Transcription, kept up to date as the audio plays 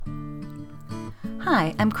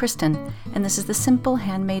Hi, I'm Kristen, and this is the Simple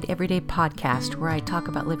Handmade Everyday podcast where I talk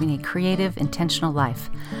about living a creative, intentional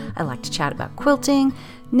life. I like to chat about quilting,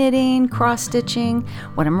 knitting, cross-stitching,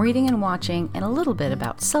 what I'm reading and watching, and a little bit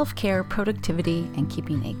about self-care, productivity, and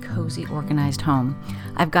keeping a cozy, organized home.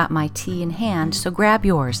 I've got my tea in hand, so grab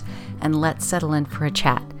yours and let's settle in for a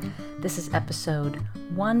chat. This is episode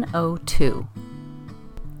 102.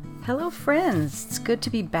 Hello friends, it's good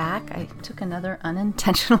to be back. I took another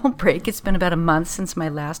unintentional break. It's been about a month since my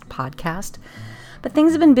last podcast, but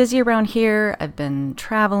things have been busy around here. I've been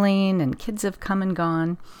traveling and kids have come and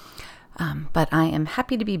gone, but I am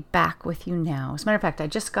happy to be back with you now. As a matter of fact, I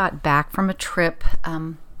just got back from a trip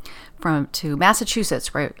to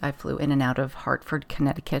Massachusetts, where I flew in and out of Hartford,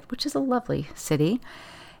 Connecticut, which is a lovely city,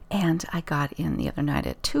 and I got in the other night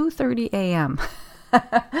at 2:30 a.m.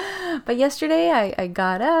 But yesterday I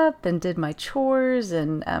got up and did my chores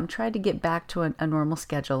and tried to get back to a normal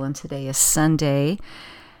schedule. And today is Sunday,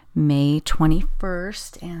 May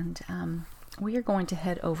 21st. And we are going to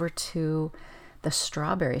head over to the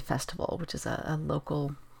Strawberry Festival, which is a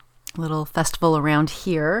local little festival around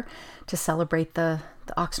here to celebrate the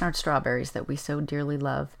Oxnard strawberries that we so dearly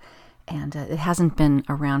love. And it hasn't been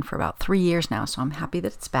around for about 3 years now, so I'm happy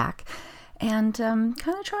that it's back. And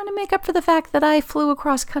kind of trying to make up for the fact that I flew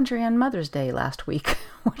across country on Mother's Day last week,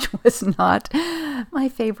 which was not my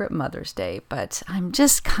favorite Mother's Day. But I'm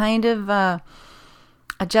just kind of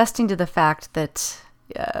adjusting to the fact that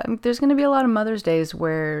there's going to be a lot of Mother's Days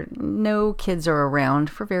where no kids are around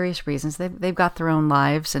for various reasons. They've got their own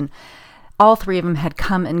lives, and all three of them had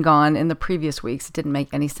come and gone in the previous weeks. It didn't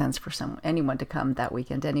make any sense for anyone to come that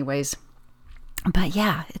weekend anyways. But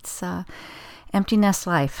yeah, it's empty nest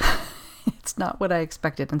life. It's not what I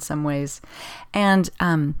expected in some ways. And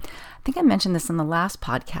I think I mentioned this in the last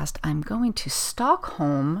podcast. I'm going to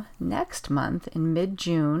Stockholm next month in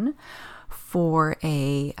mid-June for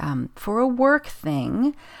a work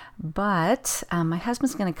thing. But my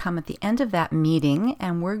husband's going to come at the end of that meeting,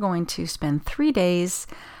 and we're going to spend 3 days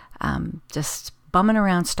just bumming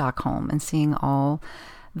around Stockholm and seeing all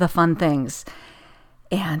the fun things.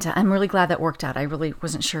 And I'm really glad that worked out. I really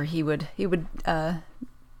wasn't sure he would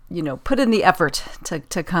put in the effort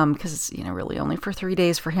to come, because it's, really only for 3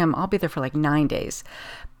 days for him. I'll be there for like 9 days.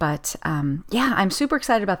 But yeah, I'm super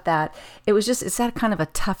excited about that. It's at kind of a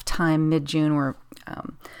tough time mid-June where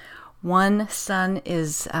one son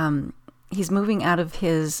is, he's moving out of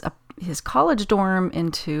his college dorm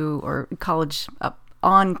or college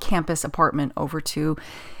on-campus apartment over to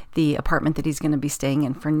the apartment that he's going to be staying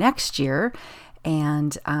in for next year.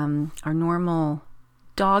 And our normal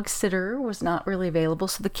dog sitter was not really available,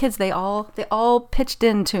 so the kids they all pitched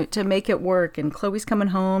in to make it work. And Chloe's coming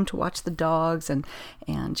home to watch the dogs, and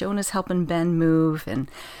Jonah's helping Ben move,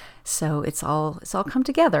 and so it's all come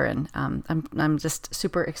together. And I'm just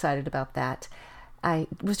super excited about that. I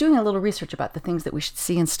was doing a little research about the things that we should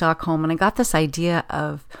see in Stockholm, and I got this idea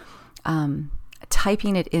of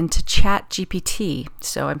typing it into Chat GPT.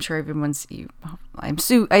 So I'm sure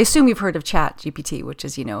I assume you've heard of Chat GPT, which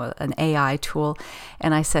is, an AI tool.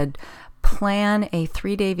 And I said, plan a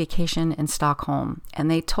 3-day vacation in Stockholm.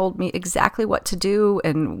 And they told me exactly what to do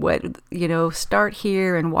and what, start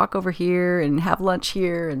here and walk over here and have lunch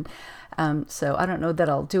here. And so I don't know that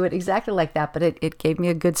I'll do it exactly like that, but it gave me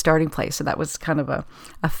a good starting place. So that was kind of a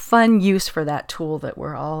fun use for that tool that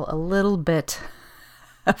we're all a little bit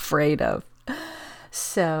afraid of.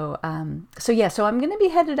 So I'm going to be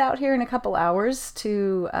headed out here in a couple hours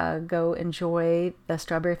to go enjoy the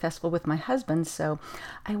Strawberry Festival with my husband. So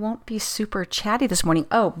I won't be super chatty this morning.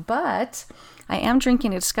 Oh, but I am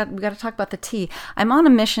drinking. We got to talk about the tea. I'm on a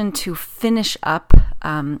mission to finish up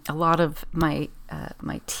a lot of my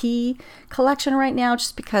tea collection right now,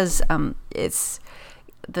 just because it's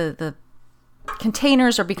the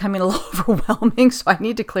containers are becoming a little overwhelming, so I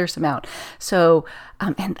need to clear some out. So,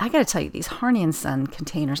 and I got to tell you, these Harney & Son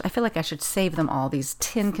containers, I feel like I should save them all. These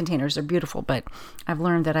tin containers are beautiful, but I've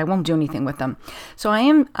learned that I won't do anything with them. So I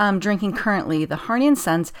am drinking currently the Harney &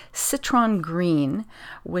 Sons Citron Green,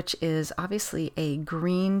 which is obviously a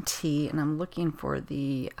green tea, and I'm looking for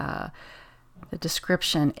the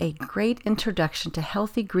description: a great introduction to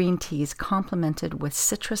healthy green teas complemented with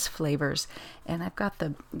citrus flavors. And I've got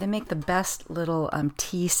they make the best little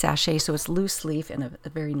tea sachet, so it's loose leaf in a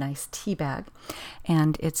very nice tea bag.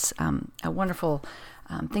 And it's a wonderful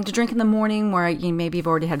thing to drink in the morning where maybe you've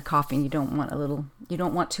already had coffee and you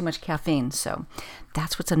don't want too much caffeine. So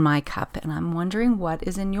that's what's in my cup. And I'm wondering what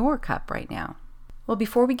is in your cup right now. Well,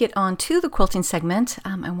 before we get on to the quilting segment,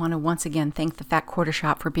 I want to once again thank the Fat Quarter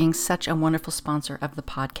Shop for being such a wonderful sponsor of the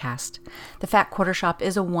podcast. The Fat Quarter Shop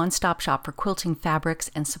is a one-stop shop for quilting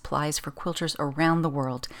fabrics and supplies for quilters around the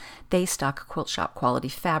world. They stock quilt shop quality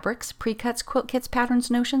fabrics, pre-cuts, quilt kits,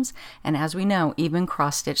 patterns, notions, and as we know, even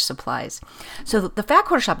cross-stitch supplies. So the Fat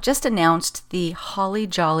Quarter Shop just announced the Holly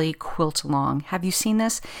Jolly Quilt Along. Have you seen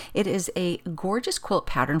this? It is a gorgeous quilt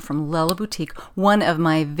pattern from Lella Boutique, one of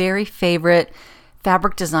my very favorite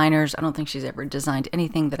fabric designers. I don't think she's ever designed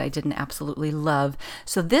anything that I didn't absolutely love.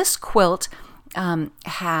 So this quilt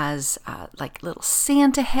has like little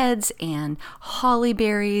Santa heads and holly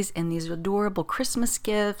berries and these adorable Christmas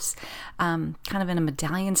gifts, kind of in a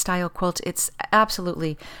medallion style quilt. It's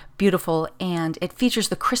absolutely beautiful, and it features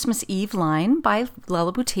the Christmas Eve line by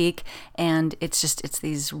Lella Boutique, and it's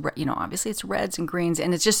these, obviously it's reds and greens,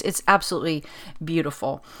 and it's absolutely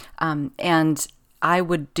beautiful. And I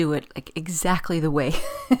would do it like exactly the way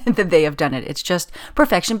that they have done it. It's just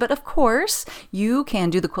perfection. But of course, you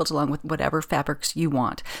can do the quilt along with whatever fabrics you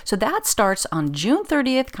want. So that starts on June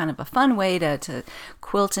 30th, kind of a fun way to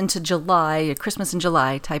quilt into July, a Christmas in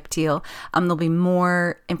July type deal. There'll be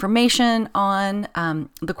more information on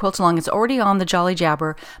the quilt along. It's already on the Jolly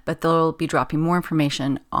Jabber, but they'll be dropping more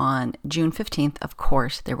information on June 15th. Of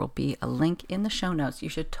course, there will be a link in the show notes. You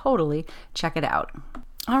should totally check it out.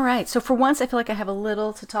 All right, so for once, I feel like I have a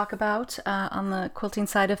little to talk about on the quilting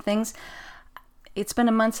side of things. It's been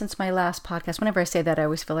a month since my last podcast. Whenever I say that, I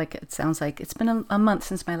always feel like it sounds like it's been a month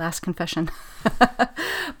since my last confession.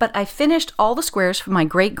 But I finished all the squares for my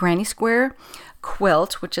Great Granny Square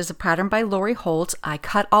quilt, which is a pattern by Lori Holt. I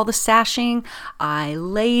cut all the sashing. I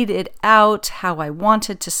laid it out how I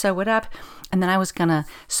wanted to sew it up. And then I was going to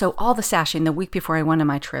sew all the sashing the week before I went on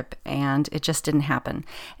my trip, and it just didn't happen.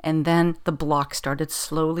 And then the block started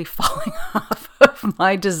slowly falling off of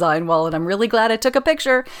my design wall, and I'm really glad I took a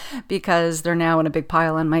picture because they're now in a big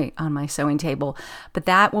pile on my sewing table. But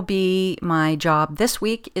that will be my job this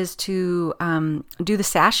week, is to do the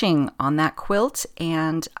sashing on that quilt,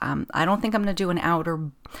 and I don't think I'm going to do an outer.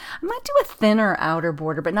 I might do a thinner outer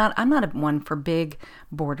border, but I'm not one for big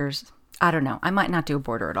borders. I don't know. I might not do a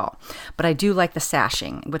border at all, but I do like the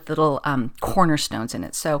sashing with little cornerstones in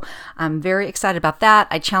it. So I'm very excited about that.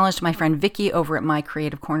 I challenged my friend Vicky over at My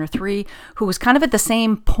Creative Corner 3, who was kind of at the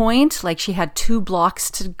same point, like she had 2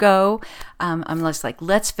 blocks to go. I'm just like,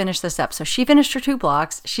 let's finish this up. So she finished her 2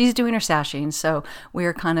 blocks. She's doing her sashing. So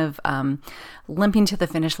we're kind of limping to the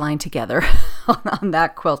finish line together on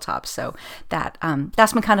that quilt top. So that's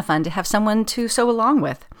been kind of fun to have someone to sew along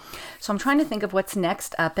with. So I'm trying to think of what's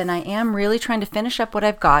next up, and I am really trying to finish up what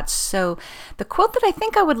I've got. So the quilt that I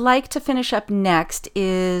think I would like to finish up next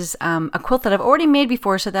is a quilt that I've already made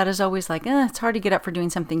before, so that is always like, it's hard to get up for doing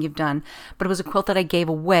something you've done. But it was a quilt that I gave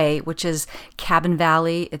away, which is Cabin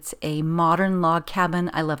Valley. It's a modern log cabin.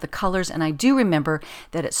 I love the colors, and I do remember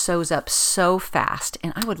that it sews up so fast,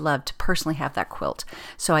 and I would love to personally have that quilt.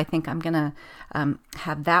 So I think I'm going to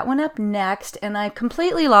have that one up next, and I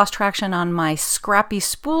completely lost traction on my Scrappy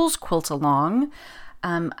Spools quilt along.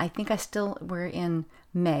 I think we're in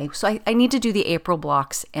May, so I need to do the April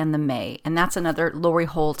blocks and the May, and that's another Lori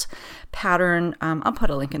Holt pattern. I'll put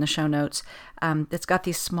a link in the show notes. It's got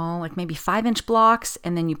these small, like maybe 5-inch blocks,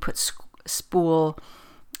 and then you put spool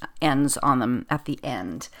ends on them at the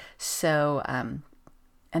end. So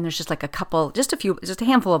and there's just like just a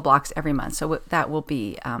handful of blocks every month, so that will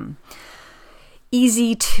be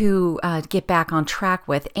easy to get back on track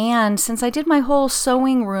with. And since I did my whole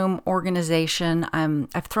sewing room organization,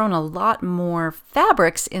 I've thrown a lot more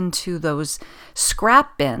fabrics into those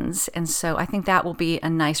scrap bins. And so I think that will be a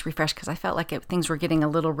nice refresh, because I felt like things were getting a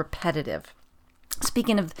little repetitive.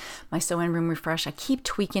 Speaking of my sewing room refresh, I keep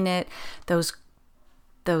tweaking it. Those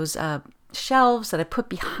shelves that I put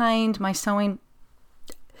behind my sewing,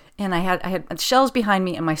 and I had shelves behind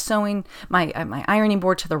me, and my ironing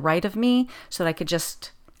board to the right of me, so that I could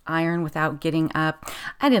just iron without getting up.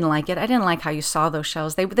 I didn't like it. I didn't like how you saw those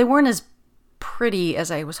shelves. They weren't as pretty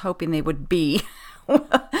as I was hoping they would be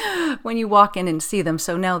when you walk in and see them.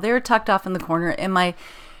 So now they're tucked off in the corner, and my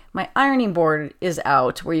ironing board is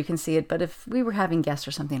out where you can see it. But if we were having guests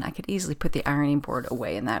or something, I could easily put the ironing board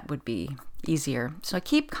away, and that would be easier. So I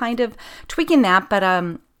keep kind of tweaking that, but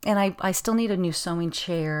and I still need a new sewing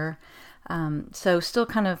chair. So still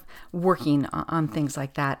kind of working on things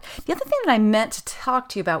like that. The other thing that I meant to talk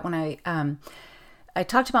to you about when I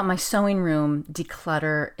talked about my sewing room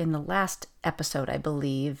declutter in the last episode, I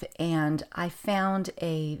believe, and I have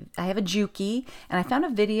a Juki, and I found a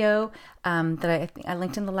video that I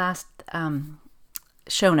linked in the last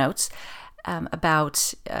show notes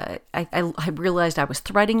I realized I was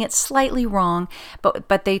threading it slightly wrong,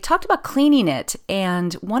 but they talked about cleaning it.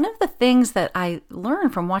 And one of the things that I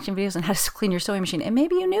learned from watching videos on how to clean your sewing machine, and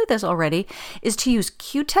maybe you knew this already, is to use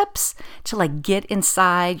Q-tips to like get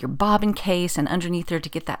inside your bobbin case and underneath there to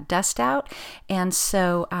get that dust out. And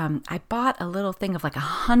so I bought a little thing of like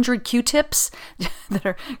 100 Q-tips that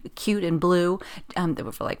are cute and blue. They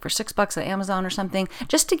were for $6 on Amazon or something,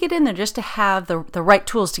 just to get in there, just to have the right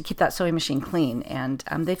tools to keep that sewing machine clean. And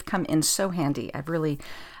they've come in so handy. I've really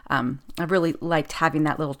liked having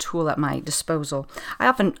that little tool at my disposal.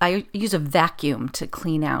 I use a vacuum to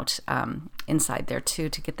clean out inside there too,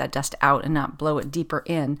 to get that dust out and not blow it deeper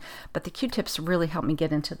in. But the Q-tips really help me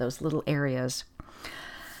get into those little areas.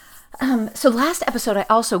 So last episode, I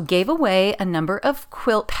also gave away a number of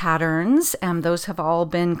quilt patterns. Those have all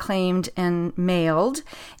been claimed and mailed.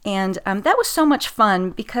 And that was so much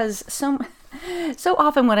fun because so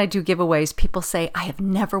often when I do giveaways, people say, I have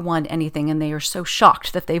never won anything, and they are so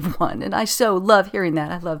shocked that they've won. And I so love hearing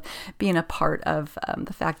that. I love being a part of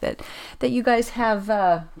the fact that you guys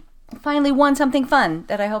have finally won something fun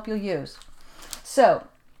that I hope you'll use. So,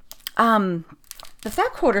 the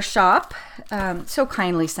Fat Quarter Shop so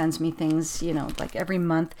kindly sends me things, like every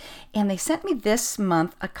month. And they sent me this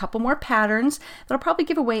month a couple more patterns that I'll probably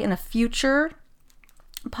give away in a future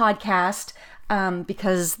podcast.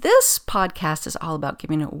 Because this podcast is all about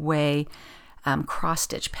giving away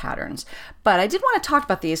cross-stitch patterns. But I did want to talk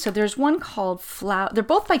about these. So there's one called Flower. They're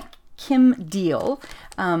both by Kim Deal.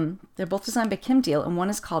 They're both designed by Kim Deal, and one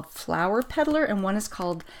is called Flower Peddler, and one is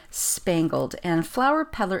called Spangled. And Flower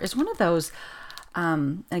Peddler is one of those,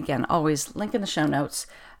 again, always link in the show notes,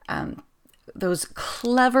 those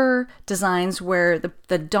clever designs where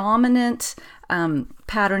the dominant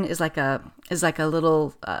pattern is like a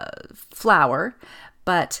little flower,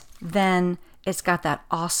 but then it's got that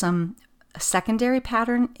awesome secondary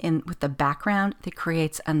pattern with the background that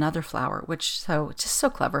creates another flower, it's just so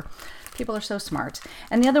clever. People are so smart.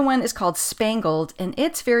 And the other one is called Spangled, and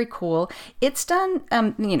it's very cool. It's done,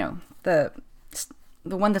 the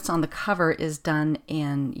one that's on the cover is done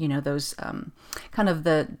in, those kind of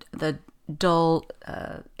the dull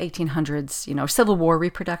 1800s, Civil War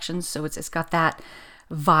reproductions. So it's got that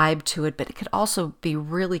vibe to it, but it could also be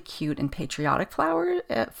really cute and patriotic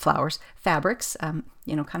fabrics, kind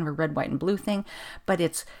of a red, white, and blue thing. But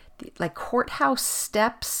it's like courthouse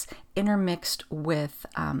steps intermixed with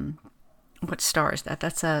what star is that?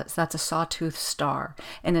 That's a sawtooth star,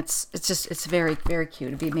 and it's very, very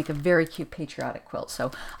cute. It'd make a very cute patriotic quilt.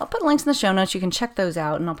 So I'll put links in the show notes. You can check those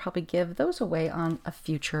out, and I'll probably give those away on a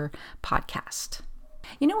future podcast.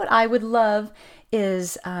 You know what I would love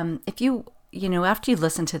is if you after you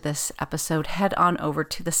listen to this episode, head on over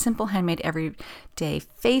to the Simple Handmade Everyday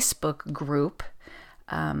Facebook group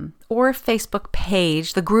or Facebook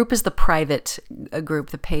page. The group is the private group.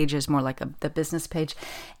 The page is more like the business page.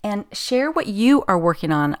 And share what you are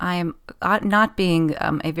working on. I am not being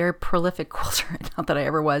a very prolific quilter, not that I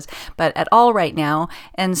ever was, but at all right now.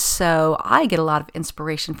 And so I get a lot of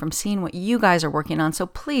inspiration from seeing what you guys are working on. So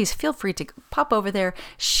please feel free to pop over there,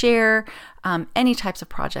 share any types of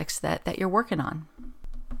projects that you're working on.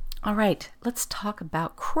 All right, let's talk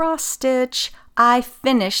about cross stitch. I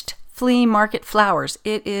finished Flea Market Flowers.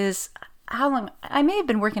 It is, how long? I may have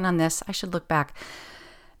been working on this. I should look back.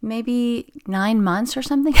 Maybe 9 months or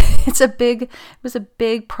something. It was a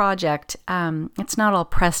big project. It's not all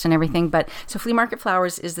pressed and everything, but so Flea Market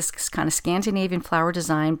Flowers is this kind of Scandinavian flower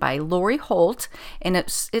design by Lori Holt, and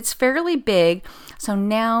it's fairly big. So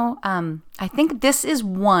now I think this is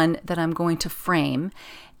one that I'm going to frame,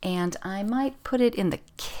 and I might put it in the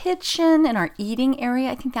kitchen in our eating area.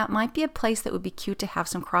 I think that might be a place that would be cute to have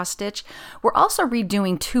some cross stitch. We're also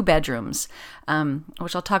redoing 2 bedrooms,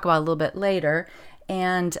 which I'll talk about a little bit later.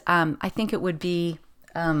 And I think it would be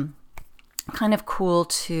kind of cool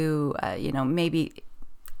to, maybe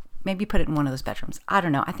put it in one of those bedrooms. I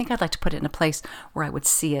don't know. I think I'd like to put it in a place where I would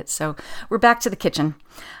see it. So we're back to the kitchen.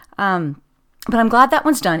 But I'm glad that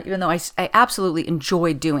one's done, even though I absolutely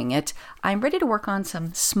enjoy doing it. I'm ready to work on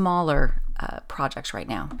some smaller projects right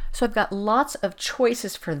now. So I've got lots of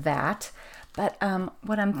choices for that. But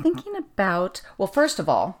what I'm thinking about, well, first of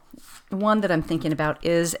all, one that I'm thinking about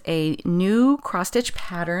is a new cross-stitch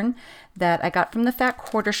pattern that I got from the Fat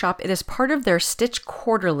Quarter Shop. It is part of their Stitch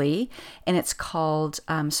Quarterly, and it's called,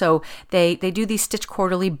 so they do these Stitch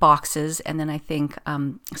Quarterly boxes, and then I think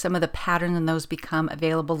some of the patterns in those become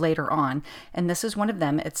available later on. And this is one of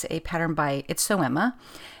them. It's a pattern by It's So Emma,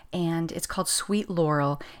 and it's called Sweet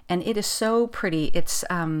Laurel, and it is so pretty. It's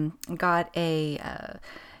got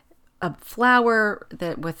a a flower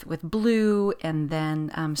that with blue, and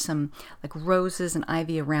then some like roses and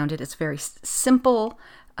ivy around it. It's very simple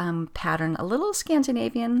pattern, a little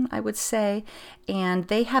Scandinavian, I would say, and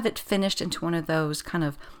they have it finished into one of those kind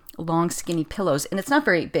of long skinny pillows, and it's not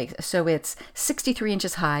very big, so it's 63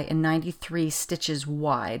 inches high and 93 stitches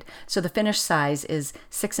wide. So the finished size is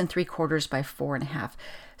 6 3/4 by 4.5.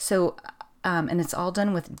 So and it's all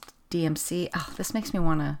done with DMC. Oh, this makes me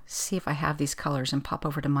want to see if I have these colors and pop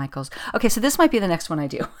over to Michael's. Okay, so this might be the next one I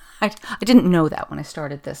do. I didn't know that when I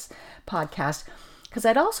started this podcast, because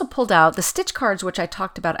I'd also pulled out the stitch cards, which I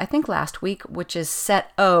talked about, I think, last week, which is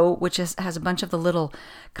set O, which has a bunch of the little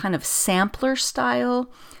kind of sampler style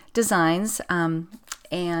designs.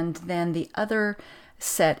 And then the other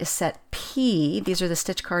set is set P. These are the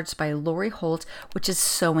stitch cards by Lori Holt, which is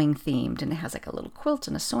sewing themed, and it has like a little quilt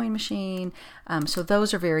and a sewing machine. So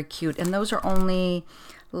those are very cute, and those are only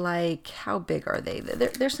like, how big are they?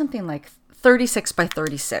 They're something like 36 by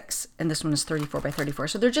 36, and this one is 34 by 34.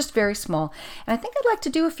 So they're just very small. And I think I'd like to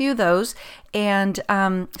do a few of those and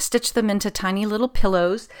stitch them into tiny little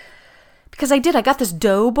pillows. Because I got this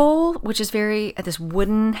dough bowl, which is this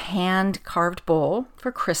wooden hand carved bowl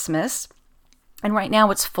for Christmas. And right now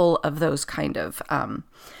it's full of those kind of,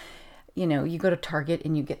 you go to Target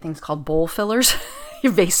and you get things called bowl fillers,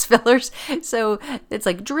 vase fillers. So it's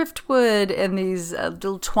like driftwood and these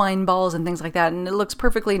little twine balls and things like that. And it looks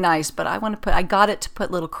perfectly nice, but I got it to put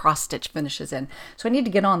little cross stitch finishes in. So I need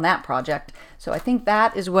to get on that project. So I think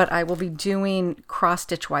that is what I will be doing cross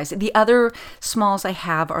stitch wise. The other smalls I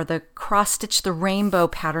have are the cross stitch, the rainbow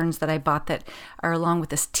patterns that I bought that are along with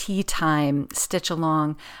this tea time stitch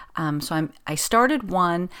along. So I started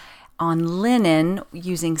one on linen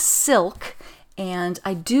using silk, and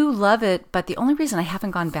I do love it, but the only reason I haven't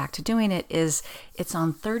gone back to doing it is it's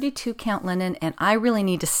on 32 count linen, and I really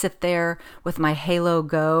need to sit there with my Halo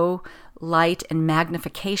Go light and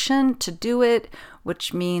magnification to do it,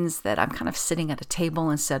 which means that I'm kind of sitting at a table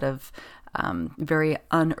instead of very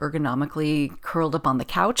unergonomically curled up on the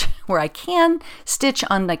couch, where I can stitch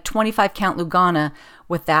on like 25 count Lugana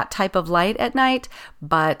with that type of light at night,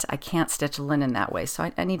 but I can't stitch linen that way.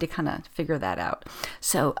 So I need to kind of figure that out.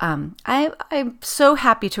 So I'm so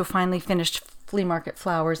happy to have finally finished Flea Market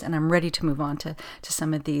Flowers, and I'm ready to move on to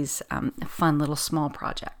some of these fun little small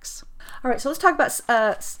projects. All right, so let's talk about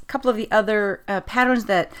a couple of the other patterns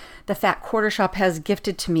that the Fat Quarter Shop has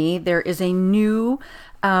gifted to me. There is a new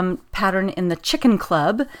pattern in the Chicken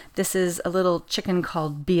Club. This is a little chicken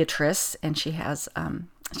called Beatrice, and she has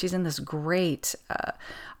she's in this great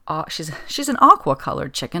she's an aqua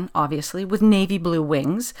colored chicken, obviously, with navy blue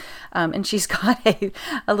wings, and she's got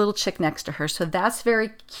a little chick next to her, so that's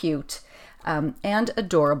very cute and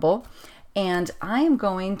adorable. And I am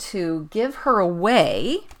going to give her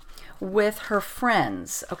away with her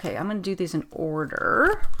friends. Okay, I'm going to do these in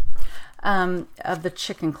order of the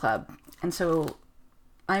Chicken Club. And so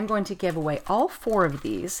I'm going to give away all 4 of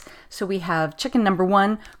these. So we have chicken number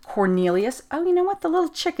 1, Cornelius. Oh, you know what? The little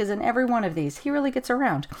chick is in every one of these. He really gets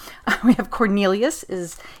around. We have Cornelius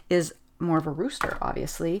is more of a rooster,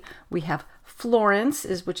 obviously. We have Florence,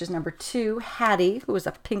 which is number 2, Hattie, who is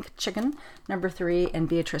a pink chicken, number 3, and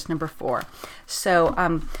Beatrice, number 4.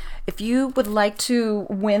 So if you would like to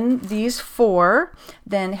win these 4,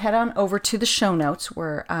 then head on over to the show notes,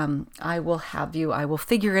 where I will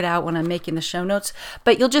figure it out when I'm making the show notes,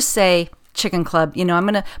 but you'll just say Chicken Club. I'm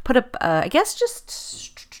going to put up, I'm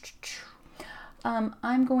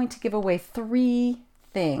going to give away 3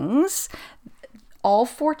 things. All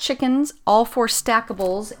 4 chickens, all 4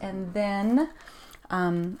 stackables, and then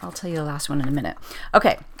I'll tell you the last one in a minute.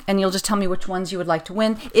 Okay, and you'll just tell me which ones you would like to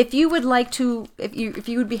win. If you would like to, if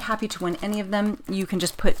you would be happy to win any of them, you can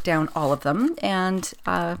just put down all of them, and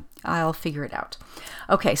I'll figure it out.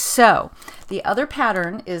 Okay, so the other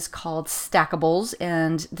pattern is called Stackables,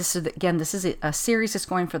 and this is a series that's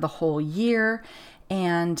going for the whole year.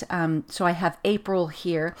 And so I have April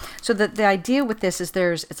here. So the idea with this is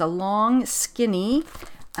it's a long, skinny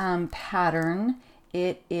pattern.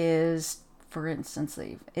 It is, for instance,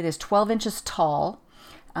 it is 12 inches tall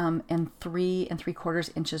and 3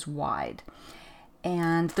 3/4 inches wide.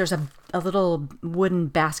 And there's a little wooden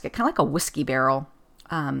basket, kind of like a whiskey barrel,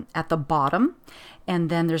 at the bottom. And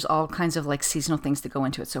then there's all kinds of like seasonal things that go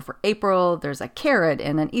into it. So for April, there's a carrot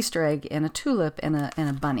and an Easter egg and a tulip and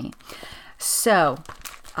a bunny. So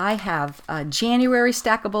I have January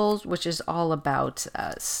Stackables, which is all about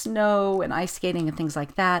snow and ice skating and things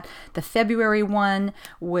like that. The February one,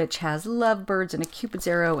 which has lovebirds and a Cupid's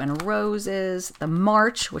arrow and roses. The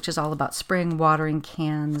March, which is all about spring, watering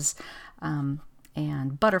cans,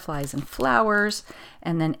 and butterflies and flowers.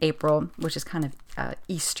 And then April, which is kind of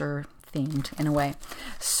Easter themed in a way.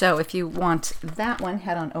 So if you want that one,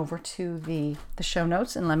 head on over to the show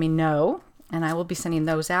notes and let me know. And I will be sending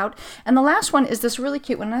those out. And the last one is this really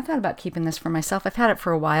cute one. And I thought about keeping this for myself. I've had it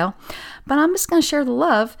for a while, but I'm just going to share the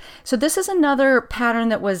love. So this is another pattern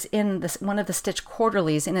that was in one of the Stitch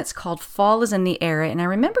Quarterlies, and it's called Fall is in the Air. And I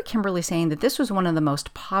remember Kimberly saying that this was one of the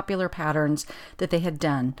most popular patterns that they had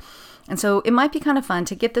done. And so it might be kind of fun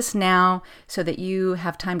to get this now so that you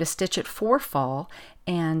have time to stitch it for fall.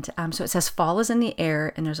 And so it says fall is in the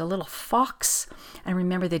air, and there's a little fox. And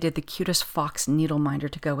remember, they did the cutest fox needle minder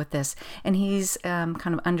to go with this. And he's kind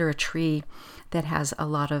of under a tree that has a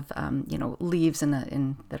lot of leaves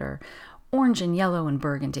that are orange and yellow and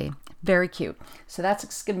burgundy. Very cute. So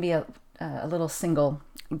that's going to be a little single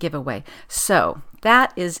giveaway. So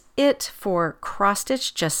that is it for cross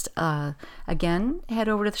stitch. Just again, head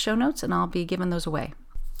over to the show notes, and I'll be giving those away.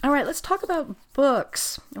 All right, let's talk about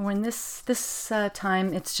books. When this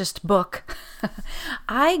time, it's just book.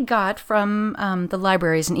 I got from the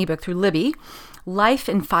libraries an ebook through Libby, Life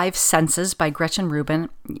in 5 Senses by Gretchen Rubin.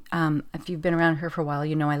 If you've been around here for a while,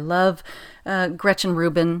 you know I love Gretchen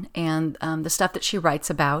Rubin and the stuff that she writes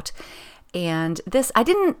about. And this, I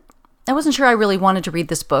wasn't sure I really wanted to read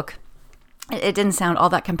this book. It didn't sound all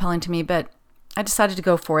that compelling to me, but I decided to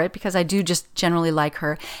go for it because I do just generally like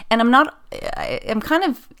her. And I'm kind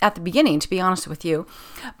of at the beginning, to be honest with you,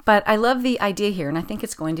 but I love the idea here, and I think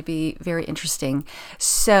it's going to be very interesting.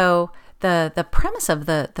 So the premise of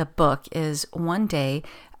the book is one day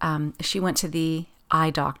she went to the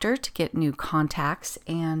eye doctor to get new contacts,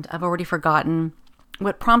 and I've already forgotten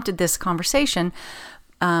what prompted this conversation,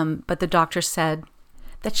 but the doctor said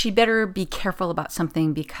that she better be careful about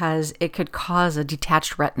something because it could cause a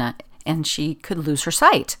detached retina and she could lose her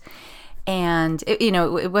sight. And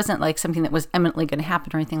it wasn't like something that was imminently going to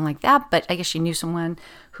happen or anything like that, but I guess she knew someone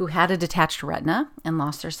who had a detached retina and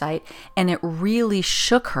lost their sight, and it really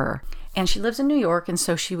shook her. And she lives in New York, and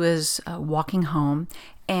so she was walking home,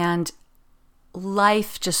 and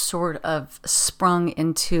life just sort of sprung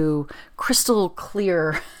into crystal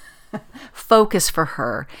clear focus for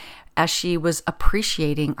her as she was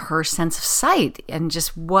appreciating her sense of sight and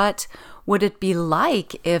just what would it be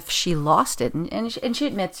like if she lost it. And she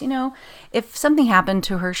admits, if something happened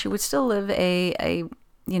to her, she would still live a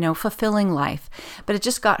fulfilling life. But it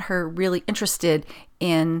just got her really interested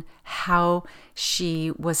in how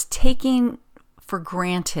she was taking for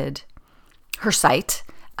granted her sight,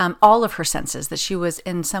 all of her senses, that she was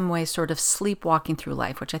in some way sort of sleepwalking through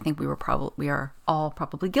life, which I think we are all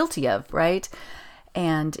probably guilty of, right?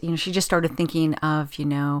 And, she just started thinking of,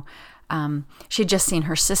 she'd just seen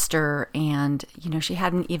her sister, and, she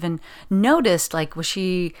hadn't even noticed, like, was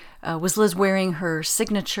Liz wearing her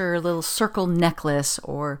signature little circle necklace,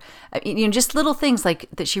 or, just little things like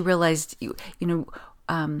that she realized,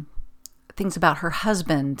 things about her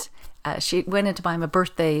husband. She went in to buy him a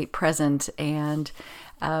birthday present, and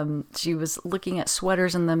she was looking at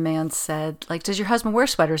sweaters, and the man said, like, does your husband wear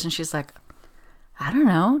sweaters? And she's like, I don't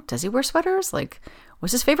know. Does he wear sweaters? Like,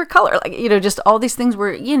 what's his favorite color? Like, just all these things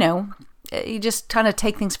were, you just kind of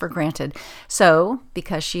take things for granted. So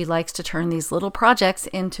because she likes to turn these little projects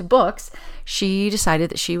into books, she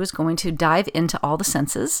decided that she was going to dive into all the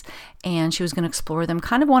senses, and she was going to explore them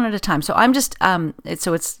kind of one at a time. So I'm just, it's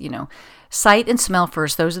sight and smell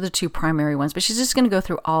first. Those are the two primary ones, but she's just going to go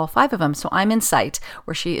through all 5 of them. So I'm in sight,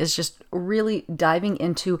 where she is just really diving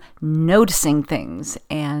into noticing things.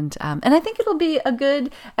 And I think it'll be a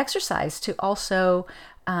good exercise to also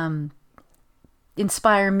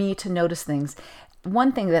inspire me to notice things.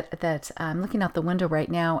 One thing that I'm looking out the window right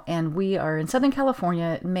now, and we are in Southern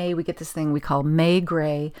California. May, we get this thing we call May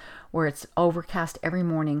gray, where it's overcast every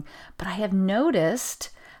morning. But I have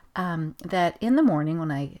noticed that in the morning,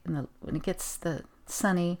 when it gets the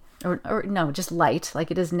sunny or no, just light,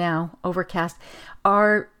 like it is now, overcast,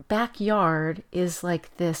 our backyard is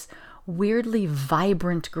like this weirdly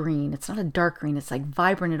vibrant green. It's not a dark green, it's like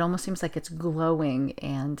vibrant. It almost seems like it's glowing,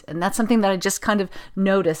 and that's something that I just kind of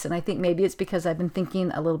noticed. And I think maybe it's because I've been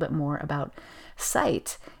thinking a little bit more about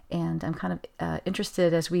sight, and I'm kind of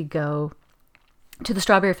interested as we go to the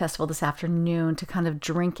Strawberry Festival this afternoon to kind of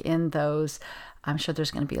drink in those. I'm sure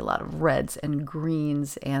there's going to be a lot of reds and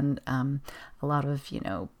greens, and a lot of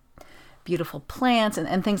beautiful plants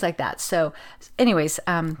and things like that. So anyways,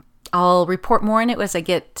 I'll report more on it as I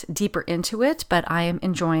get deeper into it, but I am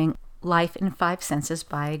enjoying Life in 5 Senses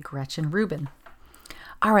by Gretchen Rubin.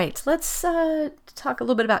 All right, let's talk a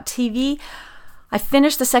little bit about TV. I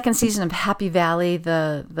finished the 2nd season of Happy Valley,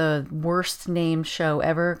 the worst named show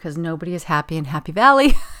ever, because nobody is happy in Happy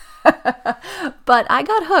Valley. But I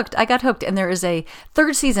got hooked. And there is a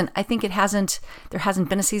third season. I think there hasn't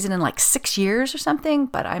been a season in like 6 years or something,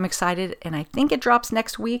 but I'm excited. And I think it drops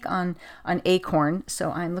next week on Acorn.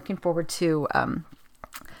 So I'm looking forward to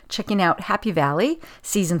checking out Happy Valley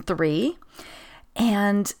season 3.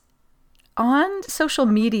 And on social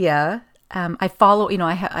media, I follow,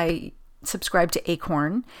 I subscribe to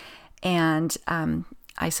Acorn, and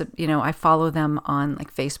I follow them on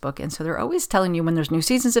like Facebook. And so they're always telling you when there's new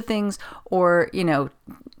seasons of things, or,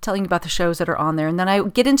 telling you about the shows that are on there. And then I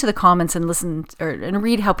get into the comments and listen and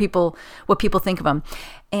read what people think of them.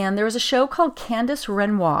 And there was a show called Candace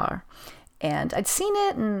Renoir, and I'd seen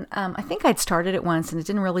it, and I think I'd started it once and it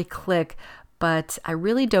didn't really click, but I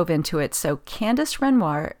really dove into it. So Candace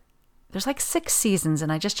Renoir, there's like 6 seasons,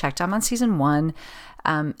 and I just checked. I'm on season 1,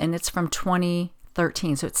 and it's from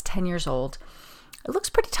 2013, so it's 10 years old. It looks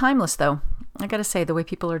pretty timeless, though, I gotta say, the way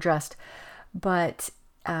people are dressed. But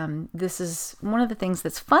this is one of the things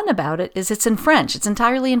that's fun about it is it's in French. It's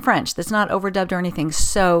entirely in French. That's not overdubbed or anything,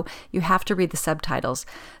 so you have to read the subtitles.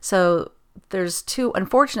 So there's 2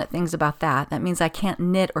 unfortunate things about that. That means I can't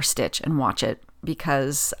knit or stitch and watch it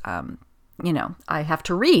because, I have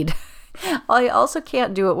to read. I also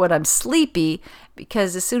can't do it when I'm sleepy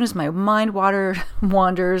because as soon as my mind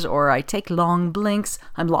wanders or I take long blinks,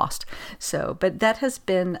 I'm lost. So, but that has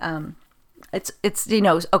been,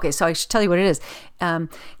 okay, so I should tell you what it is.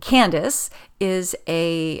 Candace is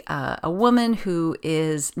a woman who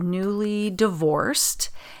is newly divorced,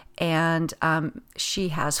 and she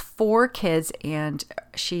has 4 kids, and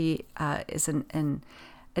she is an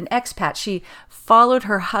expat. She followed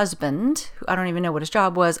her husband, who I don't even know what his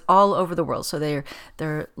job was, all over the world. So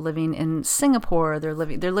they're living in Singapore. They're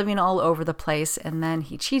living all over the place. And then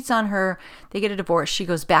he cheats on her. They get a divorce. She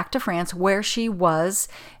goes back to France, where she was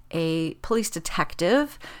a police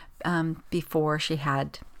detective before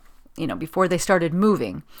they started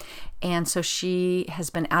moving. And so she has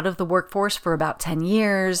been out of the workforce for about 10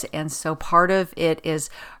 years. And so part of it is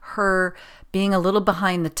her being a little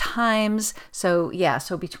behind the times. So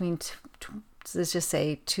between, let's just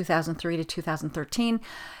say 2003 to 2013,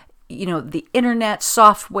 the internet,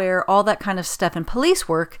 software, all that kind of stuff, and police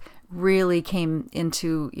work really came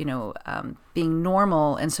into, being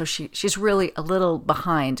normal. And so she's really a little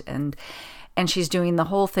behind, and she's doing the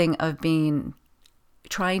whole thing of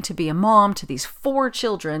trying to be a mom to these 4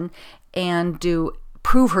 children and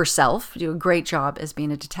prove herself, do a great job as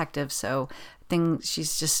being a detective. So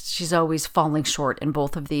she's always falling short in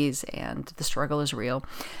both of these, and the struggle is real.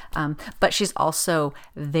 But she's also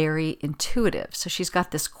very intuitive. So she's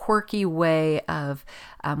got this quirky way of,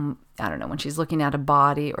 I don't know, when she's looking at a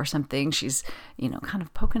body or something, she's, kind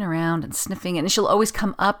of poking around and sniffing, and she'll always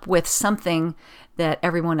come up with something that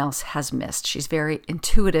everyone else has missed. She's very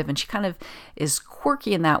intuitive, and she kind of is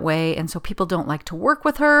quirky in that way. And so people don't like to work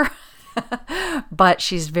with her. But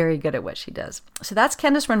she's very good at what she does. So that's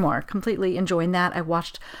Candace Renoir. Completely enjoying that. I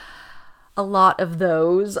watched a lot of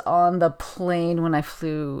those on the plane when I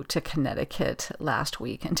flew to Connecticut last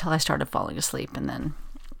week until I started falling asleep, and then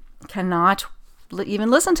cannot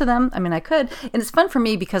even listen to them. I mean, I could. And it's fun for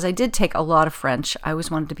me because I did take a lot of French. I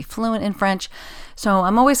always wanted to be fluent in French. So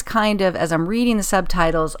I'm always kind of, as I'm reading the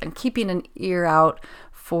subtitles, I'm keeping an ear out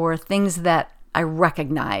for things that I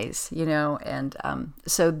recognize, and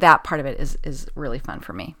so that part of it is really fun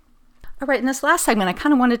for me. All right, in this last segment, I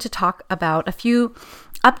kind of wanted to talk about a few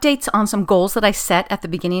updates on some goals that I set at the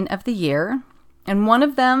beginning of the year. And one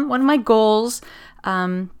of my goals,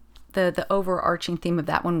 the overarching theme of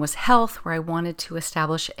that one was health, where I wanted to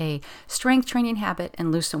establish a strength training habit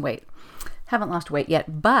and lose some weight. Haven't lost weight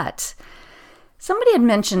yet, but somebody had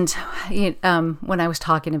mentioned when I was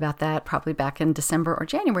talking about that, probably back in December or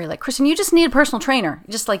January, like, Kristen, you just need a personal trainer.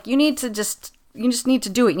 Just like you just need to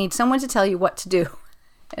do it. You need someone to tell you what to do.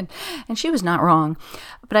 And she was not wrong.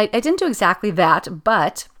 But I didn't do exactly that.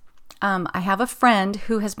 But I have a friend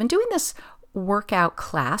who has been doing this workout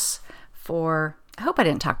class for, I hope I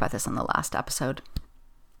didn't talk about this on the last episode.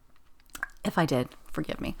 If I did,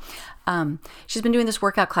 forgive me. She's been doing this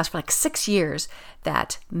workout class for like 6 years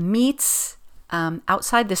that meets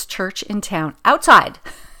outside this church in town. Outside.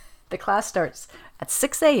 The class starts at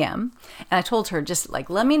 6 a.m. And I told her, just like,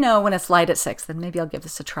 let me know when it's light at 6, then maybe I'll give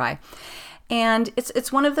this a try. And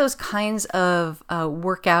it's one of those kinds of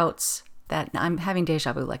workouts that I'm having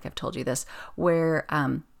deja vu, like I've told you this, where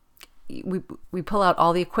we pull out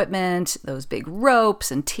all the equipment, those big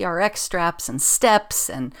ropes and TRX straps and steps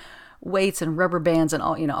and weights and rubber bands and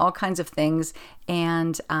all kinds of things.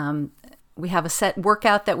 And we have a set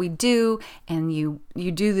workout that we do, and you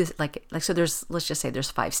do this like so there's, let's just say there's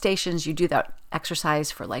 5 stations. You do that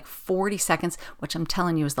exercise for like 40 seconds, which I'm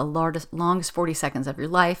telling you is the longest 40 seconds of your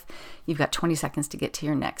life. You've got 20 seconds to get to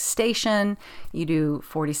your next station. You do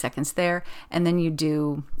 40 seconds there, and then you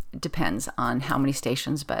do, depends on how many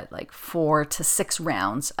stations, but like 4 to 6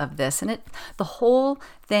 rounds of this. And the whole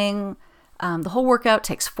thing, the whole workout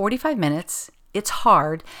takes 45 minutes. It's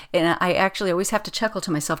hard, and I actually always have to chuckle to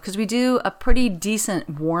myself because we do a pretty decent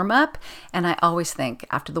warm-up, and I always think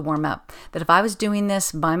after the warm-up that if I was doing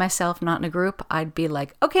this by myself, not in a group, I'd be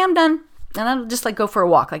like, okay, I'm done, and I'll just like go for a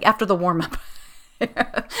walk, like after the warm-up.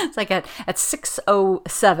 It's like at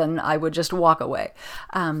 6:07, I would just walk away.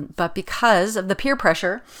 But because of the peer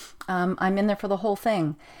pressure, I'm in there for the whole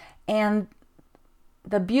thing. And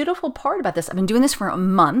the beautiful part about this, I've been doing this for a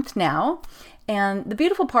month now, and the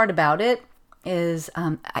beautiful part about it is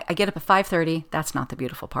I get up at 5:30. That's not the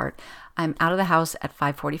beautiful part. I'm out of the house at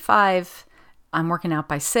 5:45. I'm working out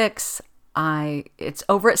by 6. It's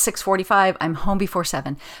over at 6:45. I'm home before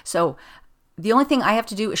 7. So the only thing I have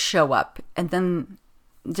to do is show up, and then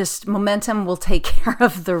just momentum will take care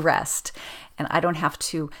of the rest. And I don't have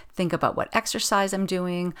to think about what exercise I'm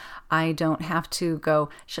doing. I don't have to go,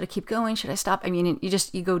 should I keep going? Should I stop? I mean,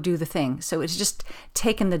 you go do the thing. So it's just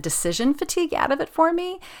taken the decision fatigue out of it for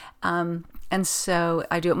me. And so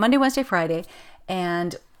I do it Monday, Wednesday, Friday.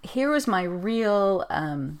 And here was my real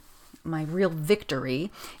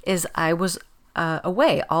victory is I was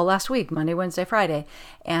away all last week, Monday, Wednesday, Friday.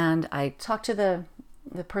 And I talked to the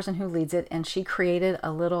person who leads it, and she created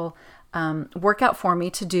a little workout for me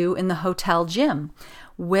to do in the hotel gym,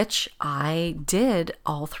 which I did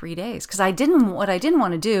all 3 days. Because what I didn't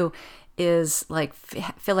want to do is like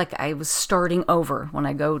feel like I was starting over when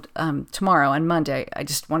I go tomorrow on Monday. I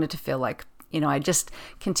just wanted to feel like, I just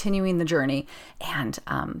continuing the journey. And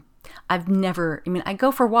I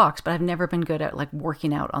go for walks, but I've never been good at like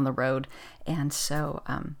working out on the road. And so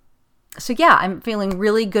yeah, I'm feeling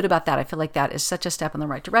really good about that. I feel like that is such a step in the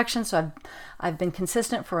right direction. So I've been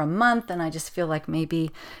consistent for a month, and I just feel like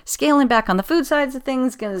maybe scaling back on the food sides of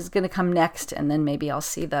things is going to come next, and then maybe I'll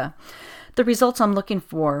see the results I'm looking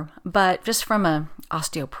for. But just from a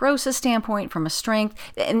osteoporosis standpoint, from a strength,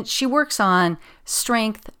 and she works on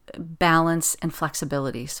strength, balance, and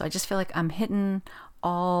flexibility. So I just feel like I'm hitting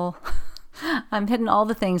all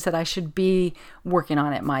the things that I should be working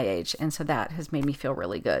on at my age. And so that has made me feel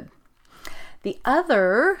really good. The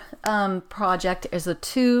other project is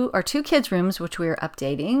our two kids' rooms, which we are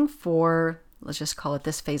updating for, let's just call it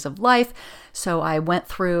this phase of life. So I went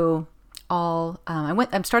through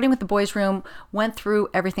I'm starting with the boys' room, went through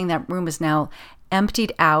everything. That room is now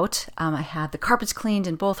emptied out. I had the carpets cleaned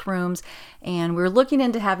in both rooms, and we were looking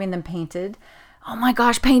into having them painted. Oh my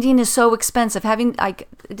gosh, painting is so expensive. It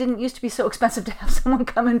didn't used to be so expensive to have someone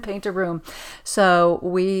come and paint a room. So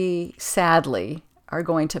we sadly are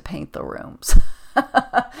going to paint the rooms.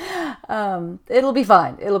 It'll be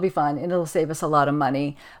fine. And it'll save us a lot of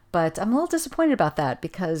money. But I'm a little disappointed about that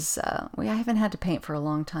because I haven't had to paint for a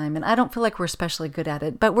long time, and I don't feel like we're especially good at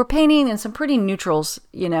it. But we're painting in some pretty neutrals,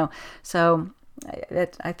 so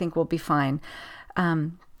I think we'll be fine.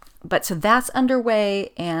 But so that's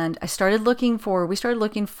underway, and we started looking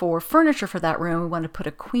for furniture for that room. We wanted to put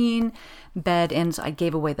a queen bed in, so I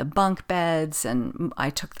gave away the bunk beds, and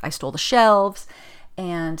I stole the shelves,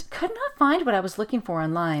 and could not find what I was looking for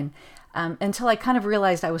online until I kind of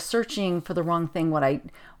realized I was searching for the wrong thing. What I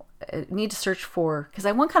need to search for, because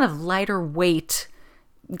I want kind of lighter weight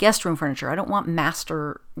guest room furniture. I don't want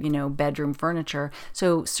master, bedroom furniture.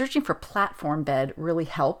 So searching for platform bed really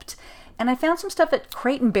helped. And I found some stuff at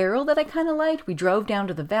Crate and Barrel that I kind of liked. We drove down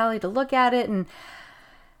to the valley to look at it, and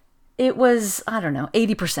it was,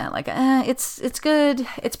 80%. Like, it's good.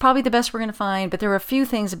 It's probably the best we're going to find. But there were a few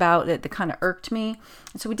things about it that kind of irked me.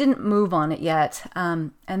 And so we didn't move on it yet.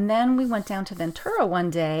 And then we went down to Ventura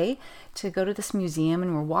one day to go to this museum,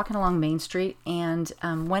 and we're walking along Main Street and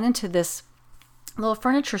went into this little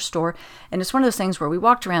furniture store. And it's one of those things where we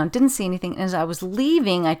walked around, didn't see anything. And as I was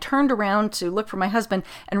leaving, I turned around to look for my husband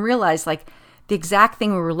and realized like the exact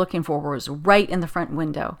thing we were looking for was right in the front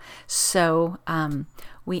window. So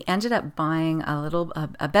we ended up buying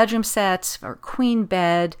a bedroom set, or queen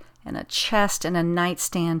bed, and a chest and a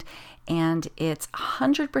nightstand. And it's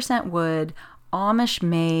 100% wood, Amish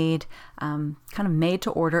made, kind of made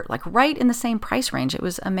to order, like right in the same price range. It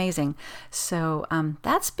was amazing. So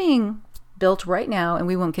that's being built right now, and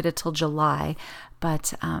we won't get it till July.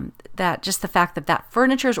 But that just the fact that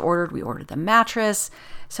furniture is ordered, we ordered the mattress.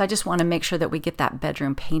 So I just want to make sure that we get that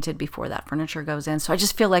bedroom painted before that furniture goes in. So I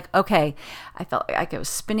just feel like, okay, I felt like I was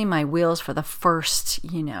spinning my wheels for the first,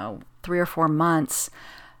 3 or 4 months,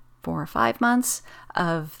 4 or 5 months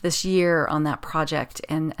of this year on that project.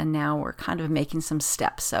 And now we're kind of making some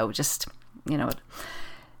steps. So just,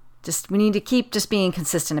 we need to keep just being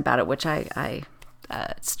consistent about it, which I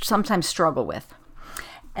sometimes struggle with.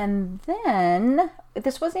 And then,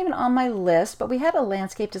 this wasn't even on my list, but we had a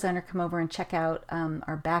landscape designer come over and check out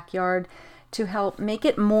our backyard to help make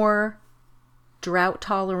it more drought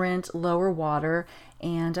tolerant, lower water.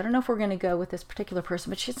 And I don't know if we're going to go with this particular person,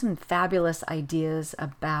 but she had some fabulous ideas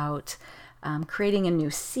about creating a new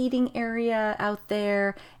seating area out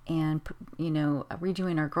there and,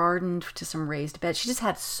 redoing our garden to some raised beds. She just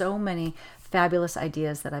had so many fabulous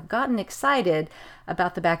ideas that I've gotten excited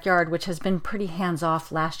about the backyard, which has been pretty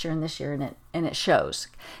hands-off last year and this year, and it shows.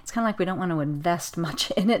 It's kind of like we don't want to invest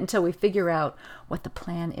much in it until we figure out what the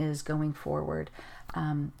plan is going forward.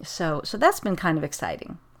 So that's been kind of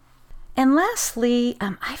exciting. And lastly,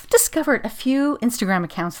 I've discovered a few Instagram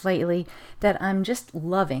accounts lately that I'm just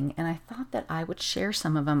loving, and I thought that I would share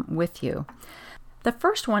some of them with you. The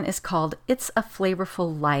first one is called It's a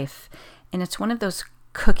Flavorful Life, and it's one of those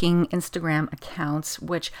cooking Instagram accounts,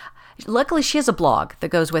 which luckily she has a blog that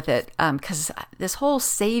goes with it, because this whole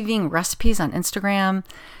saving recipes on Instagram,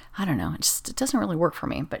 I don't know, it doesn't really work for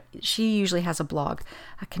me, but she usually has a blog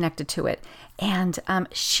connected to it. And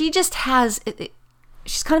she just has,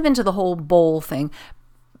 she's kind of into the whole bowl thing,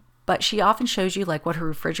 but she often shows you like what her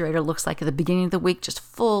refrigerator looks like at the beginning of the week, just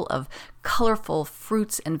full of colorful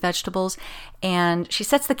fruits and vegetables. And she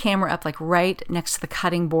sets the camera up like right next to the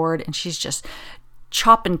cutting board, and she's just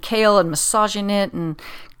chopping kale and massaging it and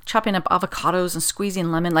chopping up avocados and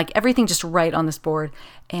squeezing lemon, like everything just right on this board.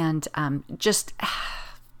 And just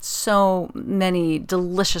so many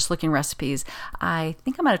delicious looking recipes. I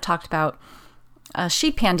think I might have talked about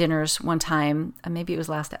sheet pan dinners one time, maybe it was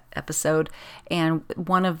last episode, and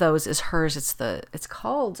one of those is hers. It's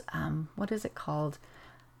called, what is it called?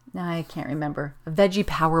 No, I can't remember. A veggie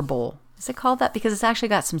power bowl. Is it called that? Because it's actually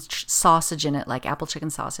got some sausage in it, like apple chicken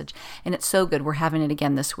sausage, and it's so good. We're having it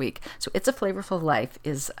again this week. So It's a Flavorful Life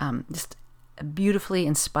is just a beautifully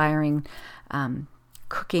inspiring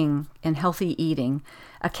cooking and healthy eating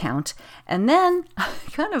account. And then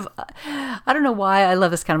kind of, I don't know why I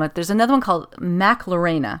love this kind of, there's another one called Mac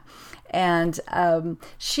Lorena, and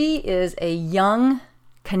she is a young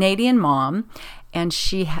Canadian mom, and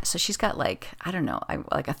she's got like, I don't know,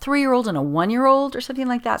 like a 3-year-old and a 1-year-old or something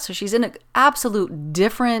like that. So she's in an absolute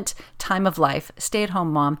different time of life,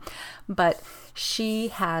 stay-at-home mom, but she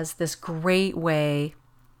has this great way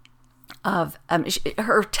of,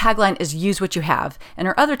 her tagline is use what you have, and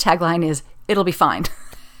her other tagline is it'll be fine.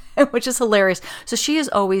 Which is hilarious. So she is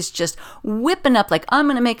always just whipping up, like, I'm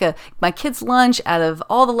going to make my kids' lunch out of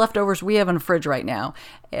all the leftovers we have in the fridge right now.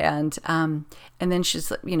 And then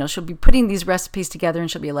she's, she'll be putting these recipes together,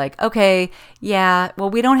 and she'll be like, okay, yeah, well,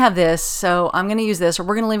 we don't have this, so I'm going to use this, or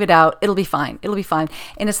we're going to leave it out. It'll be fine. It'll be fine.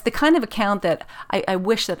 And it's the kind of account that I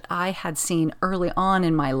wish that I had seen early on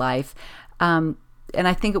in my life. And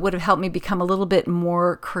I think it would have helped me become a little bit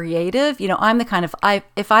more creative. I'm the kind of,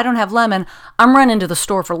 if I don't have lemon, I'm running to the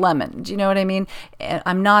store for lemon. Do you know what I mean?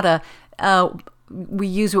 I'm not we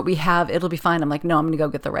use what we have, it'll be fine. I'm like, no, I'm going to go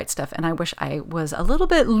get the right stuff. And I wish I was a little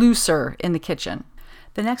bit looser in the kitchen.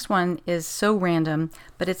 The next one is so random,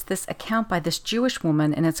 but it's this account by this Jewish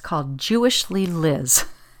woman, and it's called Jewishly Liz.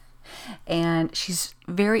 And she's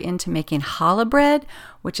very into making challah bread,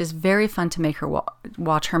 which is very fun to make her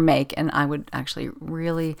watch her make. And I would actually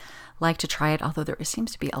really like to try it, although there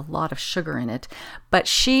seems to be a lot of sugar in it. But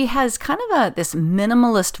she has kind of this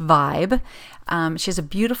minimalist vibe. She has a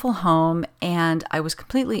beautiful home, and I was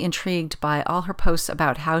completely intrigued by all her posts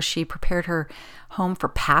about how she prepared her home for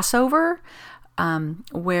Passover,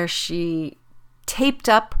 where she taped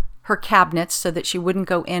up her cabinets so that she wouldn't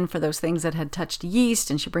go in for those things that had touched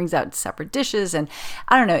yeast, and she brings out separate dishes, and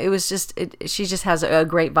I don't know, it was just, she just has a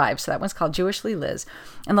great vibe. So that one's called Jewishly Liz.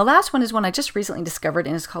 And the last one is one I just recently discovered,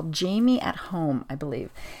 and it's called Jamie at Home, I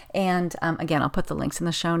believe. And again, I'll put the links in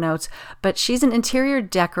the show notes, but she's an interior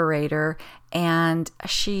decorator, and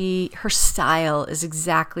her style is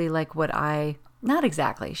exactly like not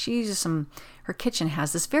exactly, she uses her kitchen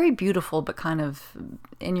has this very beautiful but kind of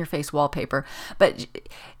in-your-face wallpaper. But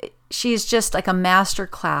she's just like a master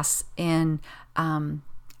class in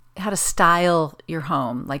style your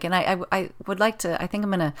home. Like, and I would like to, I think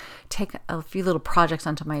I'm going to take a few little projects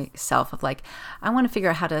onto myself of like, I want to figure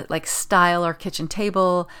out how to like style our kitchen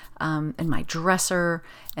table, and my dresser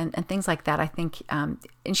and things like that. I think, and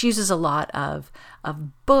she uses a lot of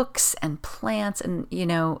books and plants and,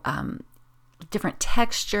 different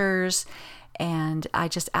textures. And I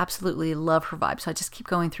just absolutely love her vibe. So I just keep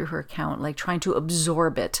going through her account, like trying to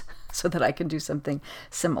absorb it so that I can do something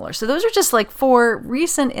similar. So those are just like 4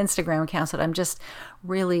 recent Instagram accounts that I'm just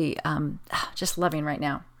really just loving right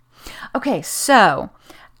now. Okay, so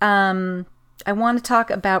I want to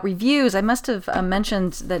talk about reviews. I must have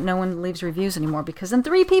mentioned that no one leaves reviews anymore, because then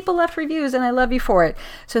 3 people left reviews, and I love you for it.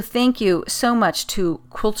 So thank you so much to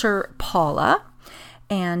Quilter Paula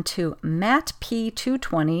and to Matt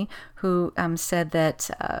P220, who said that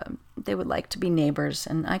they would like to be neighbors,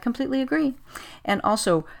 and I completely agree. And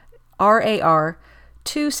also RAR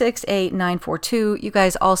 268942. You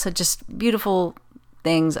guys all said just beautiful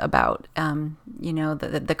things about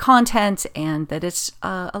the content, and that it's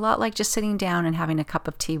a lot like just sitting down and having a cup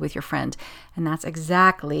of tea with your friend. And that's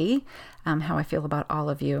exactly how I feel about all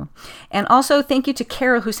of you. And also thank you to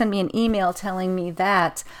Carol, who sent me an email telling me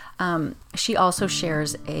that she also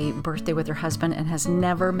shares a birthday with her husband and has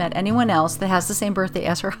never met anyone else that has the same birthday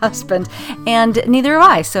as her husband, and neither have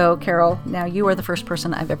I. So Carol, now you are the first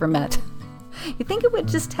person I've ever met. You'd think it would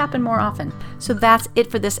just happen more often. So that's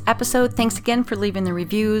it for this episode. Thanks again for leaving the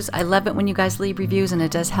reviews. I love it when you guys leave reviews, and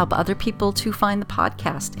it does help other people to find the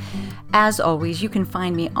podcast. As always, you can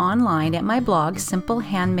find me online at my blog, Simple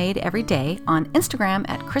Handmade Every Day, on Instagram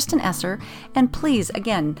at Kristen Esser. And please,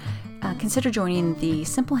 again, consider joining the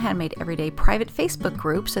Simple Handmade Everyday private Facebook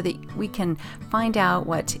group so that we can find out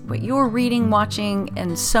what you're reading, watching,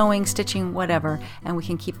 and sewing, stitching, whatever, and we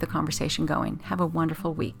can keep the conversation going. Have a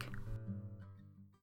wonderful week.